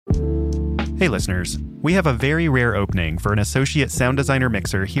Hey listeners, we have a very rare opening for an associate sound designer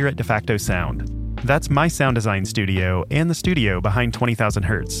mixer here at DeFacto Sound. That's my sound design studio and the studio behind 20,000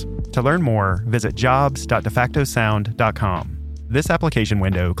 Hertz. To learn more, visit jobs.defactosound.com. This application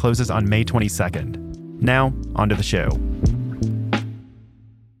window closes on May 22nd. Now, onto the show.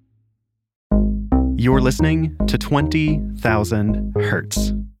 You're listening to 20,000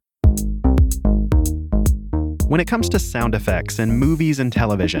 Hertz. When it comes to sound effects in movies and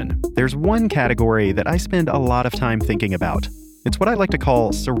television, there's one category that I spend a lot of time thinking about. It's what I like to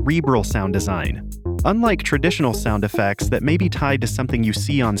call cerebral sound design. Unlike traditional sound effects that may be tied to something you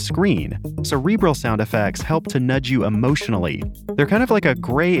see on screen, cerebral sound effects help to nudge you emotionally. They're kind of like a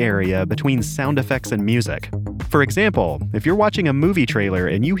gray area between sound effects and music. For example, if you're watching a movie trailer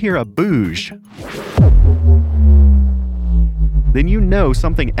and you hear a boosh, then you know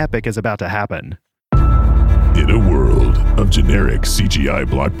something epic is about to happen. In a world of generic CGI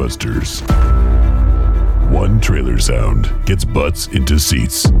blockbusters, one trailer sound gets butts into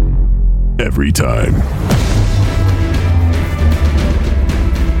seats every time.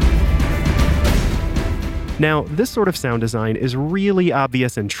 Now, this sort of sound design is really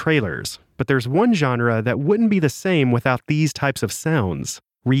obvious in trailers, but there's one genre that wouldn't be the same without these types of sounds: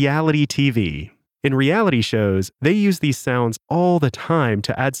 reality TV. In reality shows, they use these sounds all the time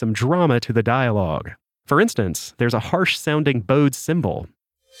to add some drama to the dialogue. For instance, there's a harsh-sounding bowed cymbal.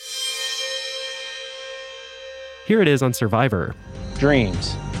 Here it is on Survivor.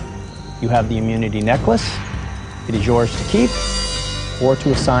 Dreams. You have the immunity necklace. It is yours to keep or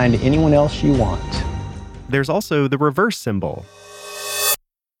to assign to anyone else you want. There's also the reverse cymbal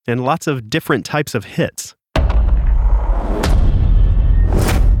and lots of different types of hits.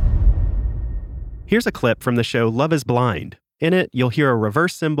 Here's a clip from the show Love is Blind. In it, you'll hear a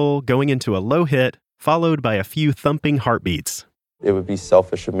reverse cymbal going into a low hit, followed by a few thumping heartbeats. It would be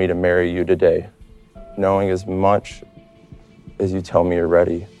selfish of me to marry you today. Knowing as much as you tell me you're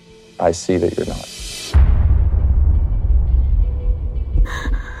ready, I see that you're not.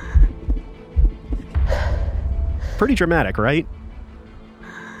 Pretty dramatic, right?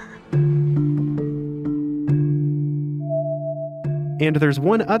 And there's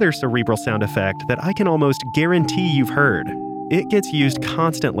one other cerebral sound effect that I can almost guarantee you've heard. It gets used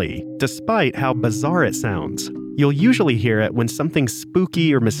constantly, despite how bizarre it sounds. You'll usually hear it when something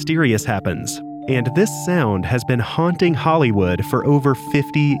spooky or mysterious happens. And this sound has been haunting Hollywood for over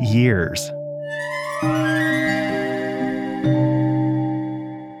 50 years.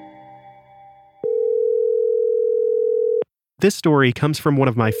 This story comes from one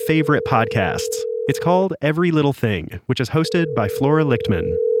of my favorite podcasts. It's called Every Little Thing, which is hosted by Flora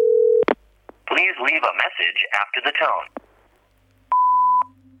Lichtman. Please leave a message after the tone.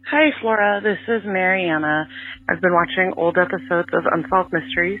 Hi, Flora. This is Mariana. I've been watching old episodes of Unsolved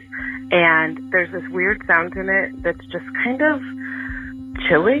Mysteries, and there's this weird sound in it that's just kind of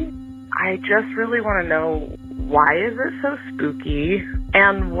chilly. I just really want to know, why is it so spooky,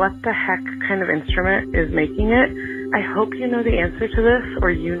 and what the heck kind of instrument is making it? I hope you know the answer to this, or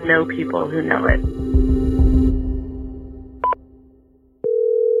you know people who know it.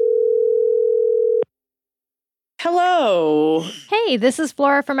 Hello. Hey, this is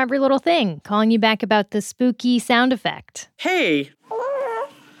Flora from Every Little Thing, calling you back about the spooky sound effect. Hey.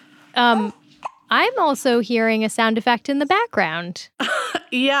 I'm also hearing a sound effect in the background.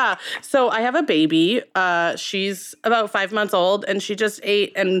 Yeah. So I have a baby. She's about 5 months old, and she just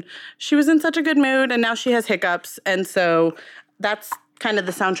ate, and she was in such a good mood, and now she has hiccups. And so that's kind of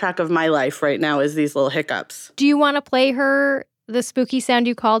the soundtrack of my life right now, is these little hiccups. Do you want to play her the spooky sound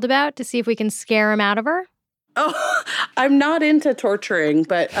you called about to see if we can scare him out of her? Oh, I'm not into torturing,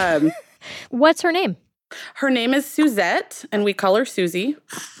 but... What's her name? Her name is Suzette, and we call her Susie.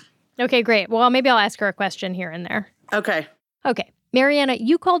 Okay, great. Well, maybe I'll ask her a question here and there. Okay. Okay. Mariana,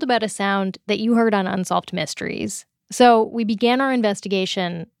 you called about a sound that you heard on Unsolved Mysteries. So we began our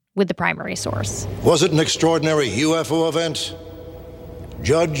investigation with the primary source. Was it an extraordinary UFO event?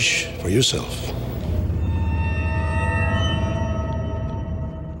 Judge for yourself.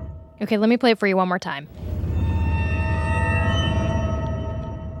 Okay, let me play it for you one more time.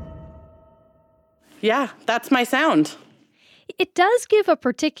 Yeah, that's my sound. It does give a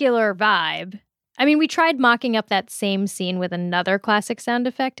particular vibe. I mean, we tried mocking up that same scene with another classic sound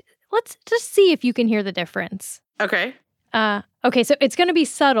effect. Let's just see if you can hear the difference. Okay. Okay, so it's going to be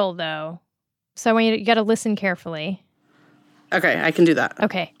subtle, though. So I want you got to listen carefully. Okay, I can do that.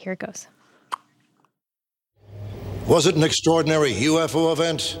 Okay, here it goes. Was it an extraordinary UFO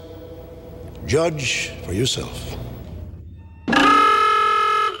event? Judge for yourself.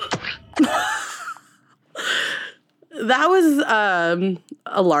 That was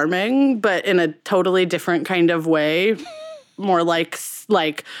alarming, but in a totally different kind of way. More like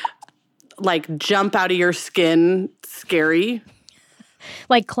jump out of your skin scary.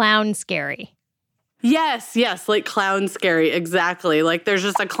 Like clown scary. Yes, like clown scary, exactly. Like there's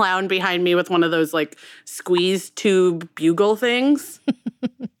just a clown behind me with one of those like squeeze tube bugle things.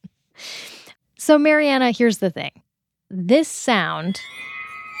 So Mariana, here's the thing. This sound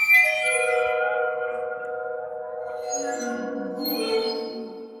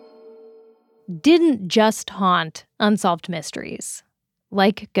didn't just haunt Unsolved Mysteries.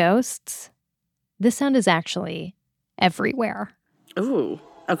 Like ghosts, this sound is actually everywhere. Ooh,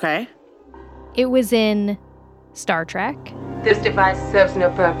 okay. It was in Star Trek. This device serves no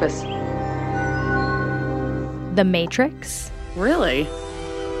purpose. The Matrix. Really?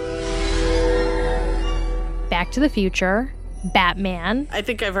 Back to the Future. Batman. I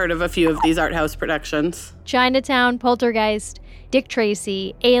think I've heard of a few of these art house productions. Chinatown, Poltergeist, Dick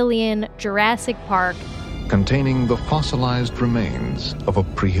Tracy, Alien, Jurassic Park. Containing the fossilized remains of a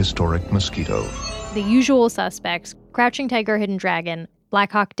prehistoric mosquito. The Usual Suspects, Crouching Tiger, Hidden Dragon,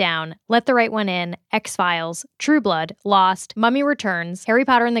 Black Hawk Down, Let the Right One In, X-Files, True Blood, Lost, Mummy Returns, Harry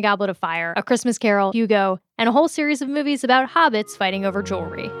Potter and the Goblet of Fire, A Christmas Carol, Hugo, and a whole series of movies about hobbits fighting over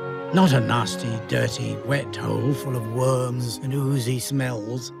jewelry. Not a nasty, dirty, wet hole full of worms and oozy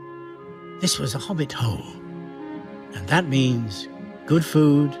smells. This was a hobbit hole. And that means good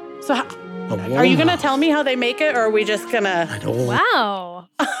food. So are you going to tell me how they make it, or are we just going to... Wow.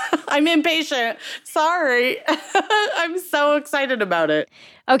 I'm impatient. Sorry. I'm so excited about it.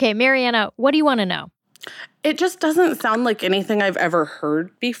 Okay, Mariana, what do you want to know? It just doesn't sound like anything I've ever heard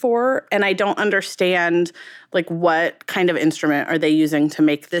before, and I don't understand, like, what kind of instrument are they using to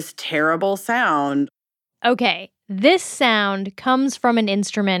make this terrible sound? Okay, this sound comes from an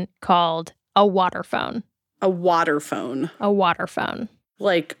instrument called a waterphone. A waterphone? A waterphone.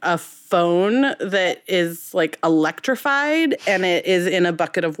 Like a phone that is, like, electrified and it is in a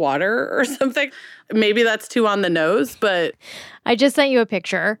bucket of water or something? Maybe that's too on the nose, but... I just sent you a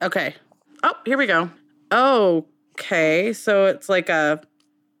picture. Okay. Oh, here we go. Okay, so it's like a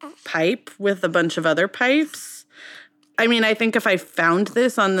pipe with a bunch of other pipes. I mean, I think if I found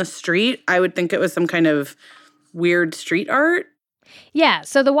this on the street, I would think it was some kind of weird street art. Yeah,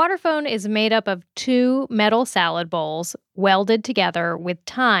 so the waterphone is made up of 2 metal salad bowls welded together with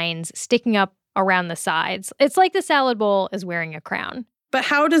tines sticking up around the sides. It's like the salad bowl is wearing a crown. But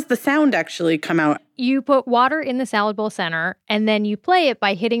how does the sound actually come out? You put water in the salad bowl center, and then you play it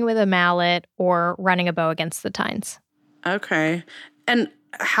by hitting with a mallet or running a bow against the tines. Okay. And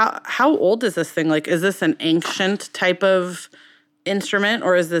how old is this thing? Like, is this an ancient type of instrument,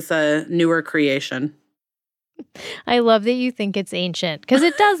 or is this a newer creation? I love that you think it's ancient, because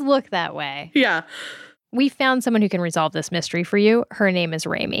it does look that way. Yeah. We found someone who can resolve this mystery for you. Her name is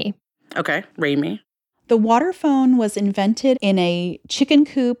Rami. Okay, Rami. The waterphone was invented in a chicken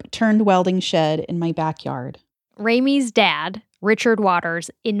coop turned welding shed in my backyard. Rami's dad, Richard Waters,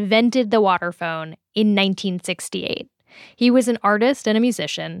 invented the waterphone in 1968. He was an artist and a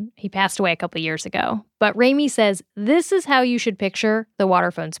musician. He passed away a couple of years ago. But Rami says this is how you should picture the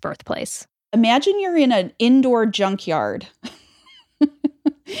waterphone's birthplace. Imagine you're in an indoor junkyard.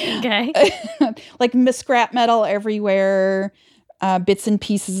 Okay. Like scrap metal everywhere. Bits and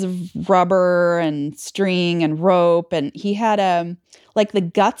pieces of rubber and string and rope. And he had like the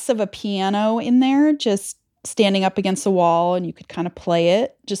guts of a piano in there, just standing up against the wall, and you could kind of play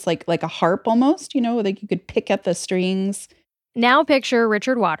it, just like a harp almost, like you could pick at the strings. Now picture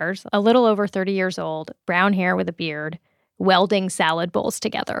Richard Waters, a little over 30 years old, brown hair with a beard, welding salad bowls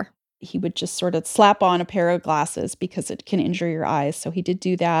together. He would just sort of slap on a pair of glasses because it can injure your eyes. So he did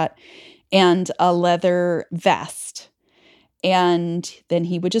do that, and a leather vest. And then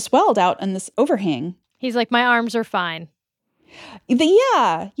he would just weld out on this overhang. He's like, my arms are fine.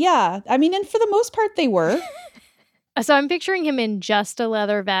 Yeah. I mean, and for the most part, they were. So I'm picturing him in just a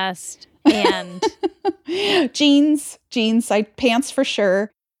leather vest and... jeans, pants for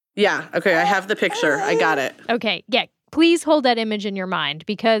sure. Yeah, okay, I have the picture. I got it. Okay, yeah. Please hold that image in your mind,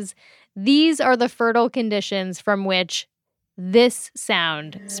 because these are the fertile conditions from which this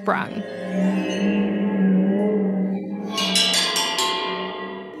sound sprung.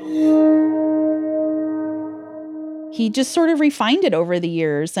 He just sort of refined it over the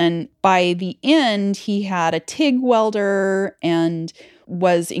years. And by the end, he had a TIG welder and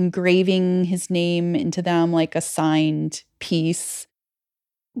was engraving his name into them like a signed piece.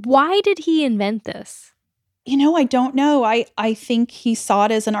 Why did he invent this? I don't know. I think he saw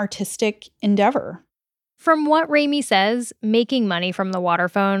it as an artistic endeavor. From what Rami says, making money from the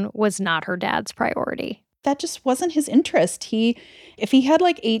waterphone was not her dad's priority. that just wasn't his interest. If he had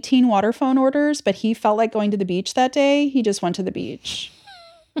like 18 water phone orders, but he felt like going to the beach that day, he just went to the beach.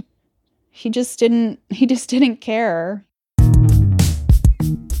 He just didn't care.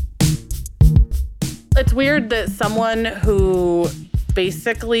 It's weird that someone who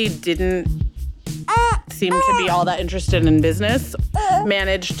basically didn't seem to be all that interested in business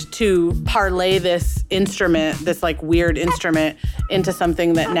managed to parlay this instrument, this like weird instrument, into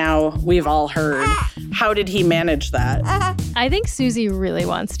something that now we've all heard. How did he manage that? I think Susie really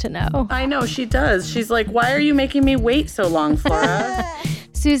wants to know. I know, she does. She's like, why are you making me wait so long, Flora?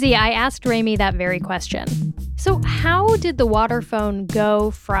 Susie, I asked Rami that very question. So how did the water phone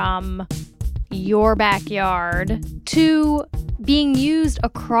go from your backyard to being used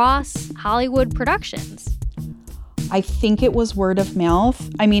across Hollywood productions? I think it was word of mouth.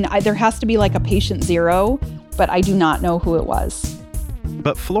 I mean, there has to be like a patient zero, but I do not know who it was.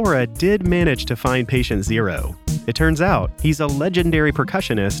 But Flora did manage to find patient zero. It turns out he's a legendary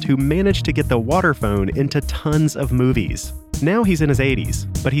percussionist who managed to get the water phone into tons of movies. Now he's in his 80s,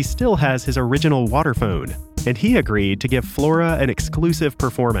 but he still has his original water phone, and he agreed to give Flora an exclusive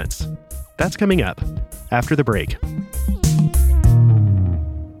performance. That's coming up after the break.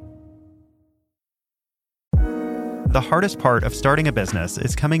 The hardest part of starting a business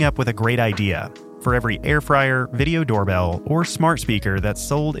is coming up with a great idea. For every air fryer, video doorbell, or smart speaker that's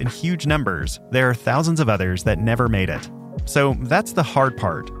sold in huge numbers, there are thousands of others that never made it. So that's the hard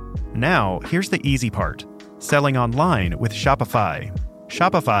part. Now, here's the easy part: selling online with Shopify.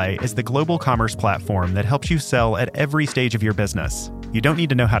 Shopify is the global commerce platform that helps you sell at every stage of your business. You don't need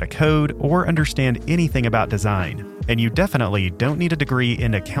to know how to code or understand anything about design. And you definitely don't need a degree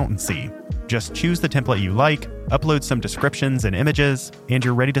in accountancy. Just choose the template you like, upload some descriptions and images, and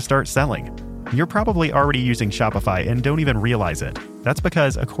you're ready to start selling. You're probably already using Shopify and don't even realize it. That's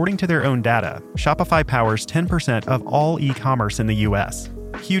because, according to their own data, Shopify powers 10% of all e-commerce in the US.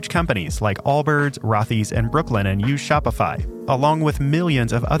 Huge companies like Allbirds, Rothy's, and Brooklinen use Shopify, along with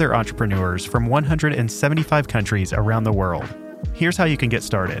millions of other entrepreneurs from 175 countries around the world. Here's how you can get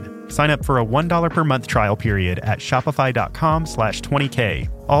started. Sign up for a $1 per month trial period at shopify.com/20K,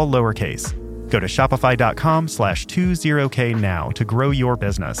 all lowercase. Go to shopify.com/20K now to grow your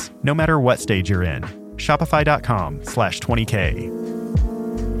business, no matter what stage you're in. Shopify.com/20K.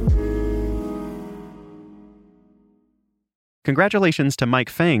 Congratulations to Mike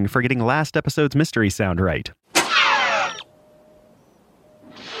Feng for getting last episode's mystery sound right.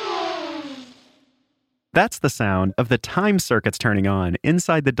 That's the sound of the time circuits turning on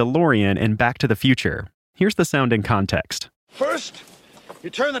inside the DeLorean in Back to the Future. Here's the sound in context. First, you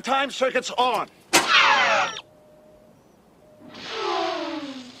turn the time circuits on.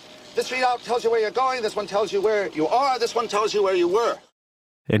 This readout tells you where you're going, this one tells you where you are, this one tells you where you were.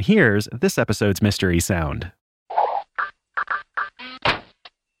 And here's this episode's mystery sound.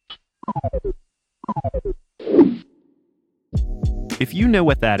 If you know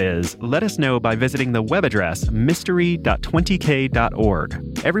what that is, let us know by visiting the web address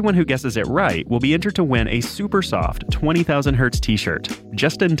mystery.20k.org. Everyone who guesses it right will be entered to win a super soft 20,000 Hertz t-shirt,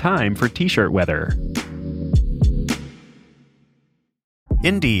 just in time for t-shirt weather.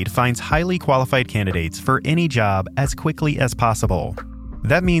 Indeed finds highly qualified candidates for any job as quickly as possible.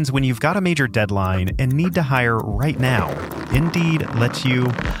 That means when you've got a major deadline and need to hire right now, Indeed lets you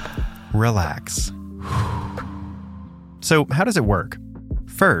relax. So how does it work?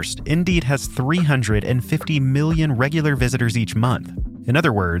 First, Indeed has 350 million regular visitors each month. In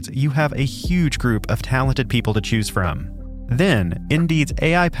other words, you have a huge group of talented people to choose from. Then, Indeed's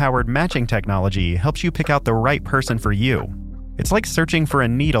AI-powered matching technology helps you pick out the right person for you. It's like searching for a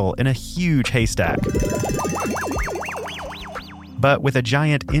needle in a huge haystack, but with a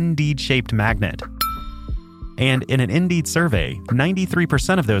giant Indeed-shaped magnet. And in an Indeed survey,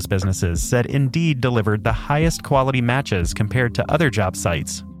 93% of those businesses said Indeed delivered the highest quality matches compared to other job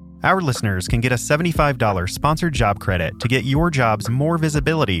sites. Our listeners can get a $75 sponsored job credit to get your jobs more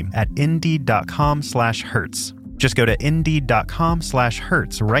visibility at Indeed.com/Hertz. Just go to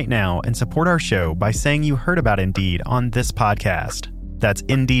Indeed.com/Hertz right now and support our show by saying you heard about Indeed on this podcast. That's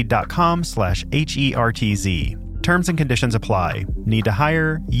Indeed.com/HERTZ. Terms and conditions apply. Need to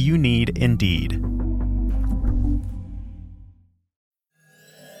hire? You need Indeed.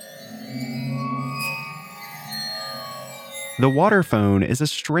 The water phone is a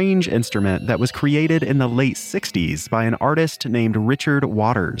strange instrument that was created in the late 60s by an artist named Richard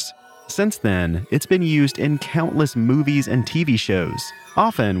Waters. Since then, it's been used in countless movies and TV shows,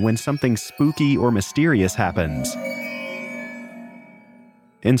 often when something spooky or mysterious happens.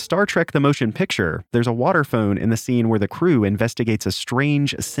 In Star Trek: The Motion Picture, there's a water phone in the scene where the crew investigates a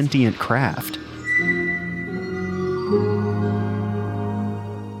strange, sentient craft.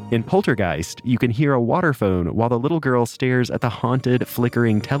 In Poltergeist, you can hear a water phone while the little girl stares at the haunted,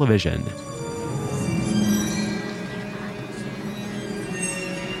 flickering television.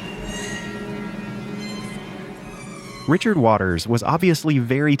 Richard Waters was obviously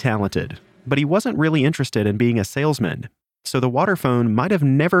very talented, but he wasn't really interested in being a salesman. So the water phone might have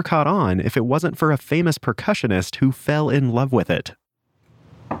never caught on if it wasn't for a famous percussionist who fell in love with it.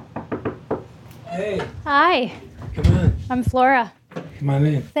 Hey. Hi. Come on. I'm Flora. Come on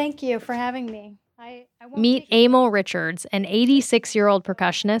in. Thank you for having me. Meet Emil Richards, an 86-year-old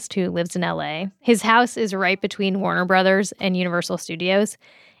percussionist who lives in LA. His house is right between Warner Brothers and Universal Studios.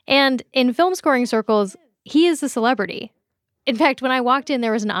 And in film scoring circles, he is a celebrity. In fact, when I walked in,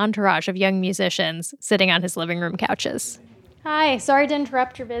 there was an entourage of young musicians sitting on his living room couches. Hi, sorry to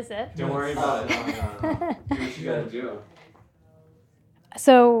interrupt your visit. Don't worry about it. No. Do what you gotta do.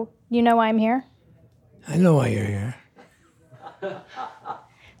 So, you know why I'm here? I know why you're here.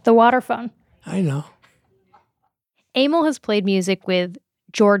 The water phone. I know. Emil has played music with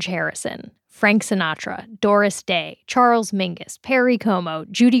George Harrison, Frank Sinatra, Doris Day, Charles Mingus, Perry Como,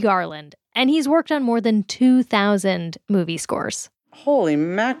 Judy Garland, and he's worked on more than 2,000 movie scores. Holy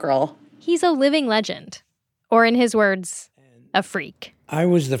mackerel. He's a living legend. Or in his words, a freak. I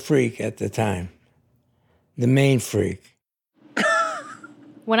was the freak at the time. The main freak.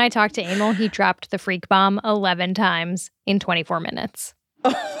 When I talked to Emil, he dropped the freak bomb 11 times in 24 minutes.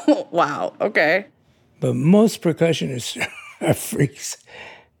 Oh, wow. Okay. But most percussionists are freaks.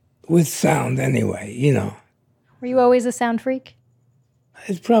 With sound anyway, you know. Were you always a sound freak?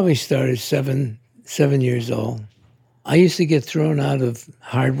 It probably started seven years old. I used to get thrown out of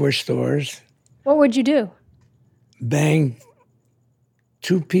hardware stores. What would you do? Bang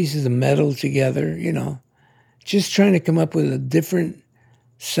 2 pieces of metal together, you know. Just trying to come up with a different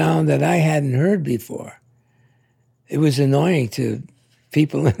sound that I hadn't heard before. It was annoying to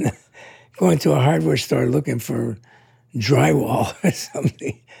people going to a hardware store looking for drywall or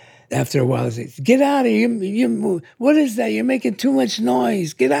something. After a while, I said, "Get out of here! What is that? You're making too much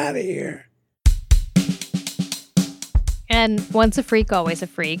noise. Get out of here!" And once a freak, always a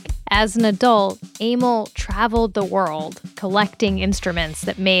freak. As an adult, Emil traveled the world collecting instruments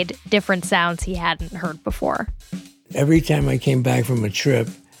that made different sounds he hadn't heard before. Every time I came back from a trip,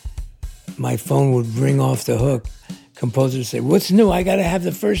 my phone would ring off the hook. Composers would say, "What's new? I got to have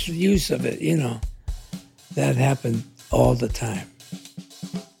the first use of it," you know. That happened all the time.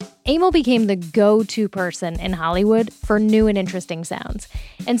 Emil became the go-to person in Hollywood for new and interesting sounds.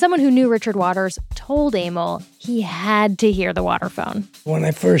 And someone who knew Richard Waters told Emil he had to hear the water phone. When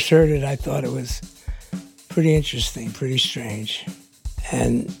I first heard it, I thought it was pretty interesting, pretty strange.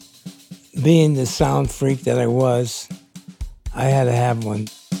 And being the sound freak that I was, I had to have one.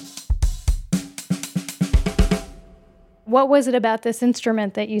 What was it about this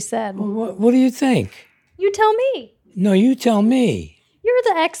instrument that you said? Well, what do you think? You tell me. No, you tell me.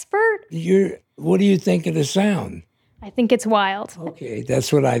 You're the expert. What do you think of the sound? I think it's wild. Okay,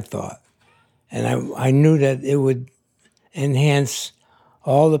 that's what I thought. And I knew that it would enhance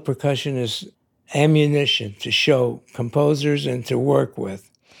all the percussionists' ammunition to show composers and to work with.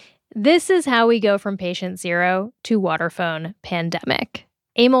 This is how we go from Patient Zero to Waterphone Pandemic.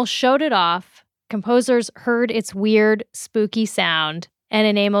 Emil showed it off. Composers heard its weird, spooky sound. And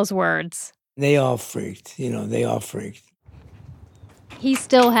in Emil's words, they all freaked. They all freaked. He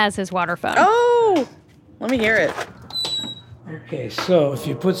still has his water phone. Oh, let me hear it. Okay, so if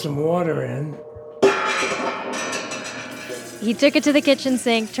you put some water in. He took it to the kitchen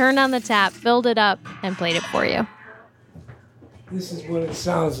sink, turned on the tap, filled it up, and played it for you. This is what it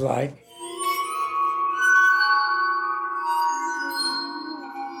sounds like.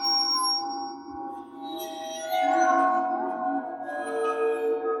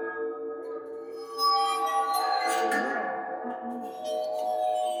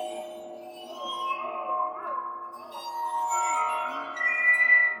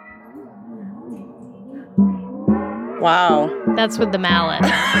 Wow. That's with the mallet.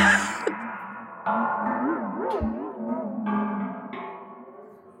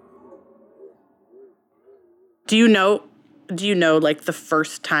 Do you know like the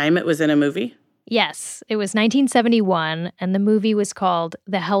first time it was in a movie? Yes, it was 1971, and the movie was called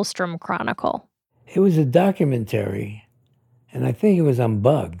The Hellstrom Chronicle. It was a documentary, and I think it was on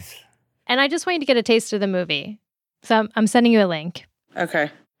bugs. And I just want you to get a taste of the movie. So I'm sending you a link.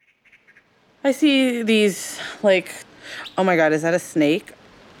 Okay. I see these, oh my God, is that a snake?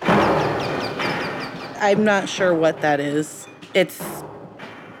 I'm not sure what that is. It's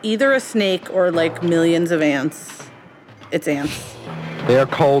either a snake or millions of ants. It's ants. They are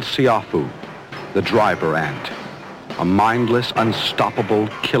called Siafu, the driver ant. a mindless, unstoppable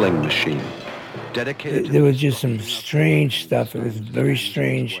killing machine. Dedicated. There was just some strange stuff. It was very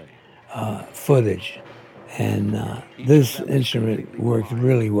strange footage. And this instrument worked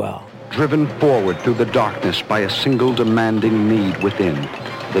really well. Driven forward through the darkness by a single demanding need within,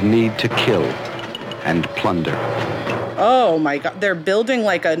 the need to kill and plunder. Oh my God, they're building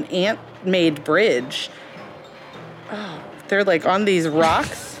like an ant-made bridge. Oh, they're like on these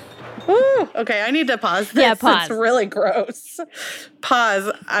rocks. Woo. Okay, I need to pause this. Yeah, pause. It's really gross.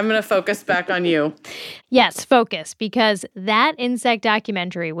 Pause. I'm going to focus back on you. Yes, focus, because that insect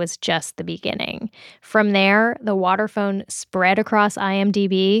documentary was just the beginning. From there, the Waterphone spread across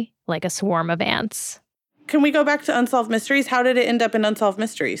IMDb like a swarm of ants. Can we go back to Unsolved Mysteries? How did it end up in Unsolved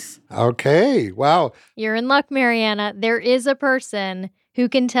Mysteries? Okay, wow. You're in luck, Mariana. There is a person who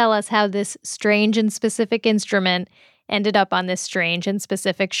can tell us how this strange and specific instrument ended up on this strange and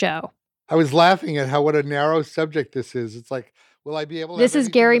specific show. I was laughing at what a narrow subject this is. It's like, will I be able to... This is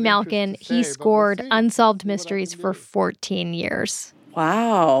Gary Malkin. He scored Unsolved Mysteries for 14 years.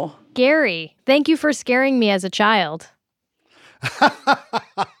 Wow. Gary, thank you for scaring me as a child.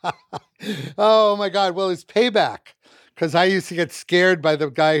 Oh my God. Well, it's payback. Because I used to get scared by the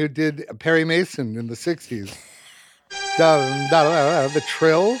guy who did Perry Mason in the 60s. The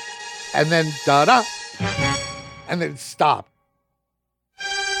trill, and then da-da, and then stop.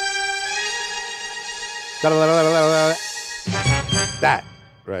 That,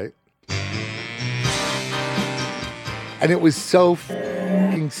 right? And it was so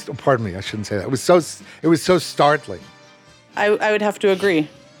pardon me, I shouldn't say that. It was so startling. I would have to agree.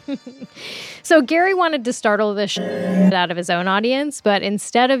 So Gary wanted to startle the shit out of his own audience, but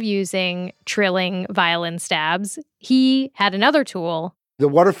instead of using trilling violin stabs, he had another tool. The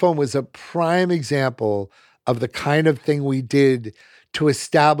Waterphone was a prime example of the kind of thing we did to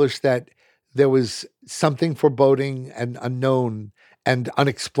establish that there was something foreboding and unknown and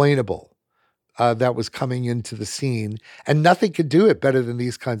unexplainable that was coming into the scene, and nothing could do it better than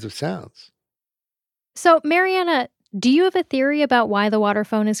these kinds of sounds. So, Mariana, do you have a theory about why the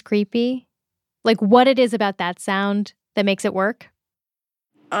Waterphone is creepy? Like what it is about that sound that makes it work?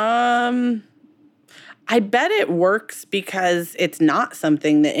 I bet it works because it's not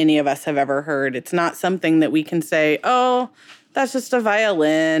something that any of us have ever heard. It's not something that we can say, oh, that's just a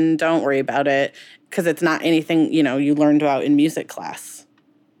violin. Don't worry about it. Because it's not anything, you learned about in music class.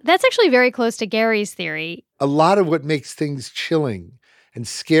 That's actually very close to Gary's theory. A lot of what makes things chilling and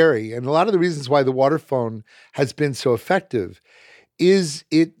scary, and a lot of the reasons why the Waterphone has been so effective, is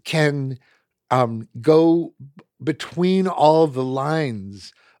it can go between all the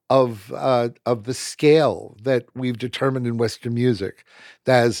lines of the scale that we've determined in Western music,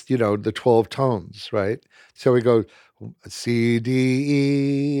 as the 12 tones, right? So we go C,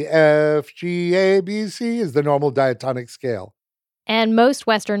 D, E, F, G, A, B, C is the normal diatonic scale. And most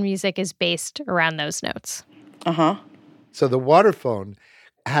Western music is based around those notes. Uh-huh. So the Waterphone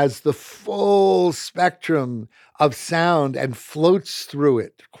has the full spectrum of sound and floats through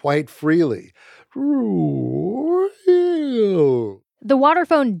it quite freely. The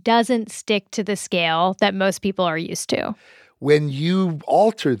Waterphone doesn't stick to the scale that most people are used to. When you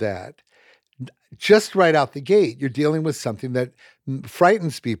alter that, just right out the gate, you're dealing with something that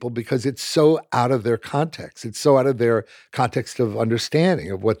frightens people because it's so out of their context. It's so out of their context of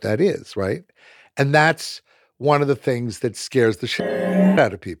understanding of what that is, right? And that's one of the things that scares the shit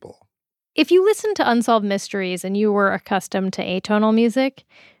out of people. If you listen to Unsolved Mysteries and you were accustomed to atonal music,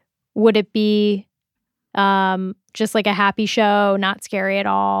 would it be just like a happy show, not scary at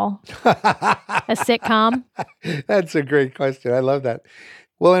all? A sitcom? That's a great question. I love that.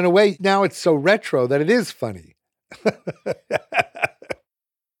 Well, in a way, now it's so retro that it is funny.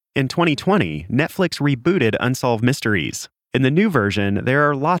 In 2020, Netflix rebooted Unsolved Mysteries. In the new version, there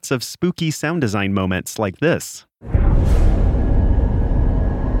are lots of spooky sound design moments like this.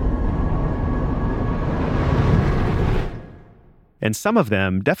 And some of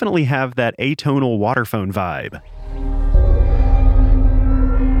them definitely have that atonal Waterphone vibe.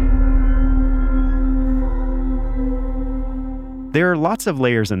 There are lots of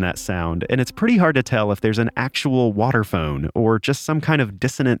layers in that sound, and it's pretty hard to tell if there's an actual Waterphone or just some kind of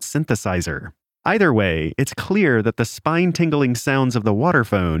dissonant synthesizer. Either way, it's clear that the spine-tingling sounds of the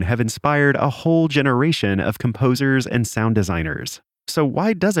Waterphone have inspired a whole generation of composers and sound designers. So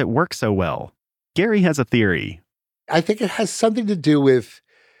why does it work so well? Gary has a theory. I think it has something to do with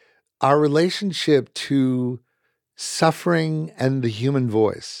our relationship to suffering and the human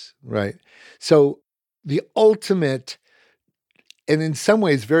voice, right? So the ultimate, and in some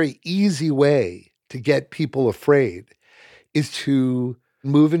ways very easy way to get people afraid is to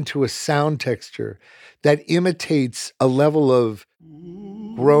move into a sound texture that imitates a level of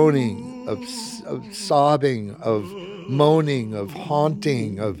groaning, of sobbing, of moaning, of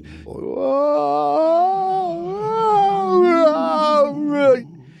haunting, of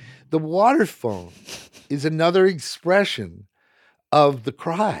the waterphone is another expression of the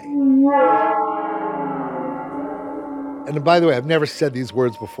cry. And by the way, I've never said these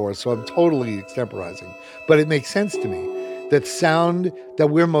words before, so I'm totally extemporizing, but it makes sense to me that sound that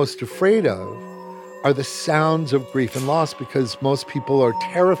we're most afraid of are the sounds of grief and loss, because most people are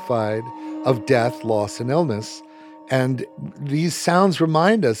terrified of death, loss, and illness. And these sounds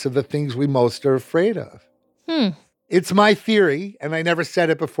remind us of the things we most are afraid of. It's my theory, and I never said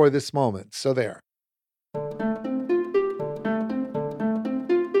it before this moment. So there.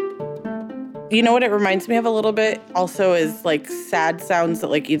 You know what it reminds me of a little bit also is like sad sounds that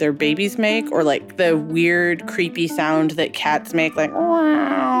like either babies make or like the weird creepy sound that cats make, like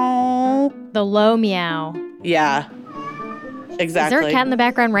meow. The low meow. Yeah. Exactly. Is there a cat in the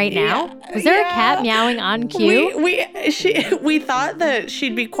background right now? Is there a cat meowing on cue? We thought that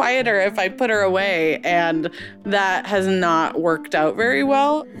she'd be quieter if I put her away, and that has not worked out very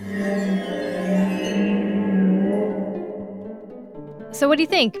well. So what do you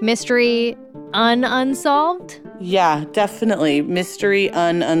think? Mystery unsolved? Yeah, definitely. Mystery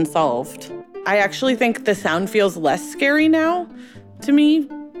unsolved. I actually think the sound feels less scary now to me.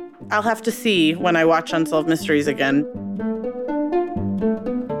 I'll have to see when I watch Unsolved Mysteries again.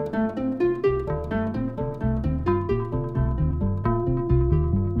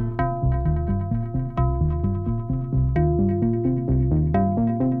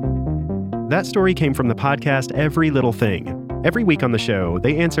 That story came from the podcast Every Little Thing. Every week on the show,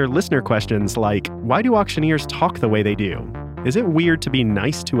 they answer listener questions like, why do auctioneers talk the way they do? Is it weird to be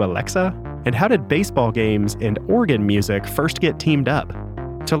nice to Alexa? And how did baseball games and organ music first get teamed up?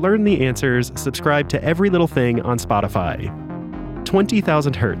 To learn the answers, subscribe to Every Little Thing on Spotify.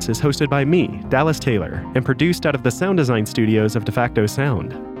 20,000 Hertz is hosted by me, Dallas Taylor, and produced out of the sound design studios of DeFacto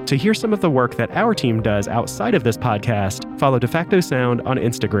Sound. To hear some of the work that our team does outside of this podcast, follow DeFacto Sound on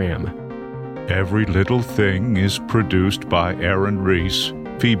Instagram. Every Little Thing is produced by Aaron Reese,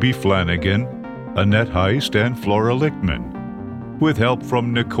 Phoebe Flanagan, Annette Heist, and Flora Lichtman, with help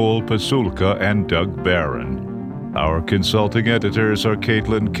from Nicole Pasulka and Doug Barron. Our consulting editors are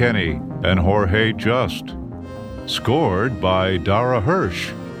Caitlin Kenny and Jorge Just. Scored by Dara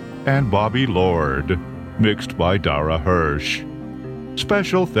Hirsch and Bobby Lord. Mixed by Dara Hirsch.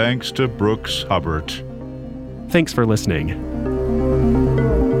 Special thanks to Brooks Hubbard. Thanks for listening.